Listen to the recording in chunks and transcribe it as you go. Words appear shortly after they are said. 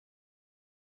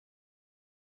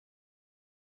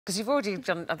because you've already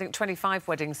done, I think, 25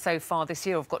 weddings so far this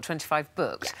year. I've got 25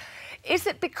 booked. Yeah. Is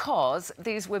it because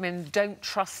these women don't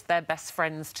trust their best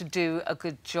friends to do a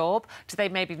good job? Do they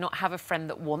maybe not have a friend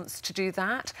that wants to do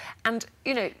that? And,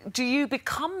 you know, do you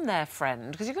become their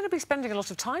friend? Because you're going to be spending a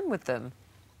lot of time with them.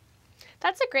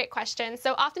 That's a great question.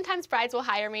 So oftentimes brides will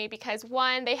hire me because,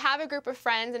 one, they have a group of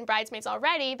friends and bridesmaids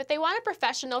already, but they want a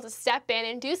professional to step in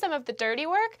and do some of the dirty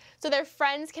work so their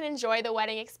friends can enjoy the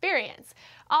wedding experience.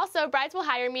 Also, brides will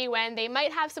hire me when they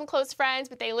might have some close friends,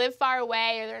 but they live far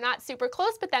away or they're not super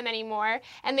close with them anymore,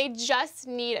 and they just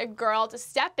need a girl to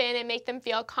step in and make them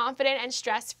feel confident and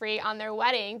stress-free on their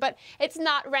wedding. But it's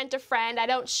not rent a friend. I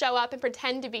don't show up and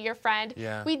pretend to be your friend.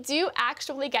 Yeah. We do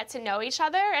actually get to know each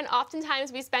other, and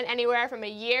oftentimes we spend anywhere from a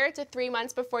year to 3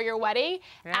 months before your wedding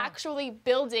actually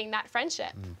building that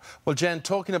friendship. Well, Jen,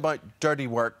 talking about dirty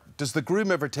work, does the groom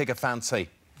ever take a fancy?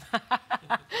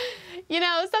 You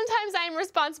know, sometimes I'm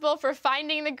responsible for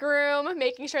finding the groom,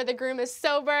 making sure the groom is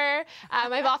sober.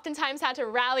 I've oftentimes had to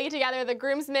rally together the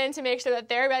groomsmen to make sure that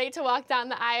they're ready to walk down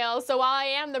the aisle. So while I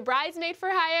am the bridesmaid for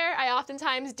hire, I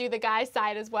oftentimes do the guy's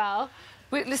side as well.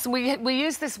 Listen, we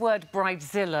use this word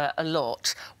bridezilla a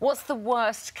lot. What's the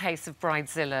worst case of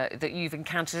bridezilla that you've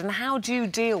encountered, and how do you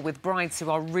deal with brides who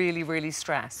are really, really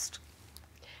stressed?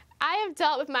 I have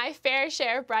dealt with my fair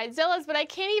share of bridezillas, but I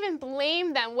can't even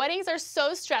blame them. Weddings are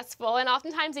so stressful, and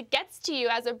oftentimes it gets to you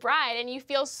as a bride, and you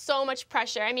feel so much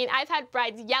pressure. I mean, I've had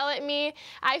brides yell at me.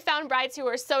 I found brides who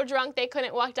were so drunk they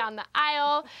couldn't walk down the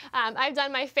aisle. I've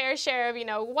done my fair share of, you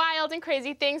know, wild and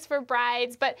crazy things for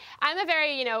brides, but I'm a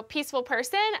very, you know, peaceful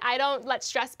person. I don't let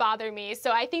stress bother me,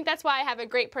 so I think that's why I have a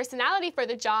great personality for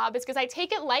the job, is because I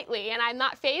take it lightly, and I'm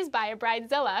not fazed by a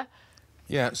bridezilla.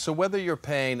 Yeah, so whether you're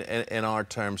paying, in our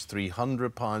terms, £300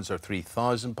 or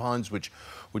 £3,000,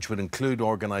 which would include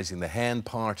organising the hen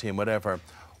party and whatever,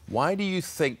 why do you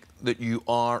think that you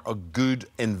are a good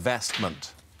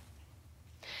investment?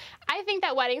 I think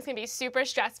that weddings can be super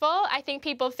stressful. I think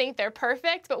people think they're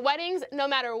perfect, but weddings, no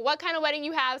matter what kind of wedding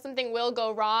you have, something will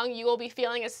go wrong. You will be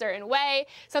feeling a certain way,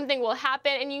 something will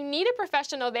happen, and you need a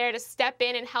professional there to step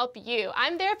in and help you.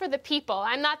 I'm there for the people.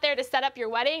 I'm not there to set up your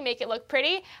wedding, make it look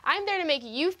pretty. I'm there to make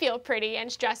you feel pretty and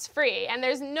stress-free, and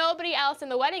there's nobody else in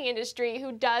the wedding industry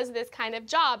who does this kind of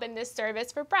job and this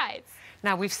service for brides.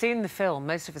 Now, we've seen the film.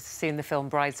 Most of us have seen the film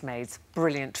Bridesmaids.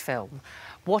 Brilliant film.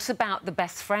 What about the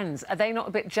best friends? Are they not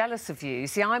a bit jealous of you?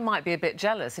 See, I might be a bit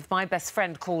jealous. If my best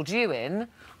friend called you in,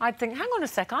 I'd think, hang on a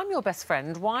sec, I'm your best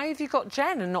friend. Why have you got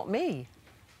Jen and not me?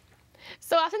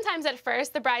 So oftentimes at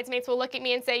first, the bridesmaids will look at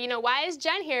me and say, you know, why is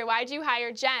Jen here? Why'd you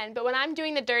hire Jen? But when I'm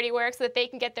doing the dirty work so that they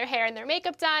can get their hair and their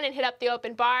makeup done and hit up the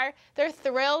open bar, they're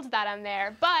thrilled that I'm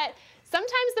there. But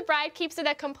sometimes the bride keeps it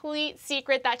a complete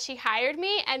secret that she hired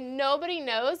me, and nobody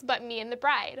knows but me and the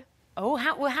bride. Oh,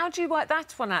 how do you work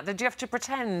that one out? Do you have to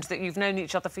pretend that you've known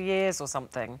each other for years or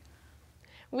something?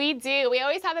 We do. We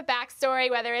always have a backstory,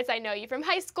 whether it's I know you from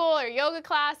high school or yoga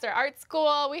class or art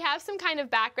school. We have some kind of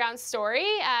background story,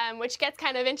 which gets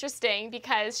kind of interesting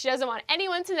because she doesn't want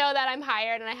anyone to know that I'm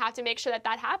hired, and I have to make sure that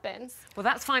that happens. Well,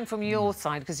 that's fine from your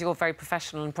side because you're very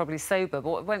professional and probably sober,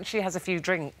 but when she has a few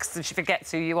drinks and she forgets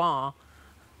who you are?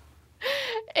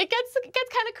 It gets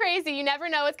kind of crazy. You never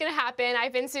know what's going to happen.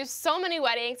 I've been to so many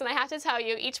weddings, and I have to tell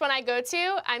you, each one I go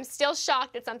to, I'm still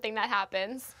shocked at something that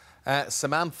happens.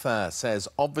 Samantha says,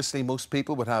 obviously most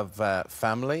people would have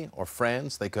family or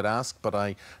friends they could ask, but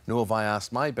I know if I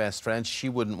asked my best friend, she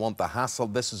wouldn't want the hassle.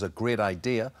 This is a great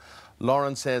idea.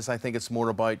 Lauren says, I think it's more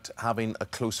about having a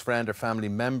close friend or family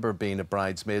member being a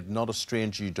bridesmaid, not a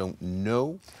stranger you don't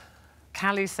know.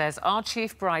 Callie says, our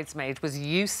chief bridesmaid was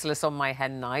useless on my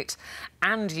hen night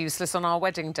and useless on our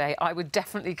wedding day. I would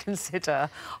definitely consider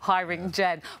hiring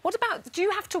Jen. What about, do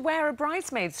you have to wear a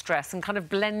bridesmaid's dress and kind of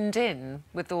blend in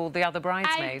with all the other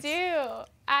bridesmaids?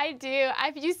 I do.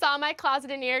 If you saw my closet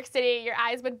in New York City, your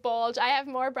eyes would bulge. I have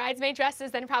more bridesmaid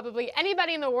dresses than probably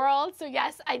anybody in the world. So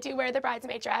yes, I do wear the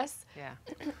bridesmaid dress. Yeah.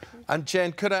 And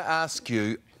Jen, could I ask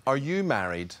you, are you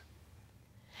married?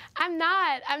 I'm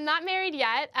not married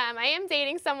yet. I am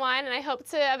dating someone, and I hope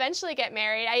to eventually get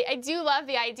married. I do love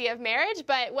the idea of marriage,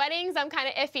 but weddings I'm kind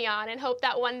of iffy on, and hope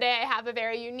that one day I have a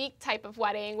very unique type of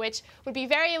wedding, which would be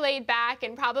very laid back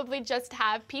and probably just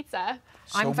have pizza.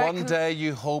 So one day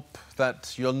you hope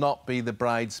that you'll not be the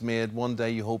bridesmaid, one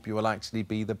day you hope you will actually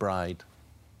be the bride.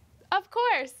 Of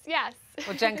course, yes.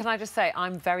 Well, Jen, can I just say,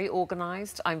 I'm very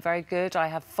organised, I'm very good. I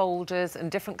have folders and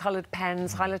different coloured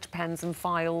pens, highlighter pens and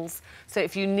files. So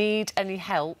if you need any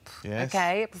help,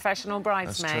 OK, a professional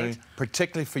bridesmaid. That's true.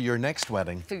 Particularly for your next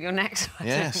wedding. For your next wedding.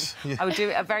 Yes. I would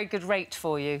do a very good rate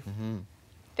for you.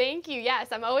 Thank you. Yes,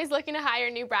 I'm always looking to hire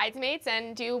new bridesmaids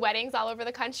and do weddings all over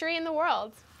the country and the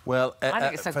world. Well, I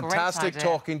think it's a fantastic great idea.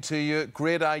 talking to you.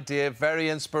 Great idea, very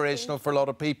inspirational for a lot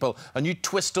of people. A new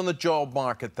twist on the job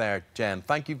market there, Jen.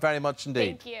 Thank you very much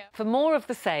indeed. Thank you. For more of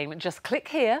the same, just click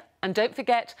here, and don't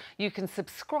forget you can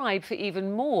subscribe for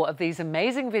even more of these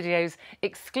amazing videos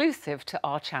exclusive to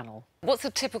our channel. What's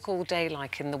a typical day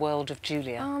like in the world of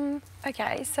Julia?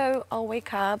 Okay, so I'll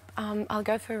wake up, I'll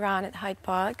go for a run at Hyde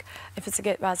Park if it's a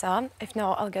good weather. If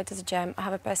not, I'll go to the gym. I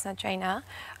have a personal trainer.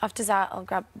 After that, I'll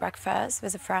grab breakfast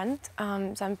with a friend.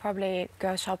 So I'm probably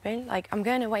go shopping. Like, I'm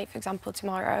going away, for example,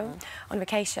 tomorrow on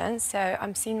vacation. So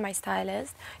I'm seeing my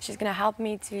stylist. She's going to help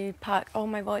me to pack all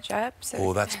my wardrobe. So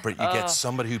Oh, that's brilliant. You get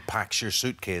somebody who packs your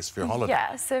suitcase for your holiday.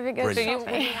 yeah, so we go So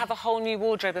shopping. you have a whole new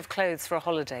wardrobe of clothes for a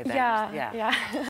holiday then? Yeah.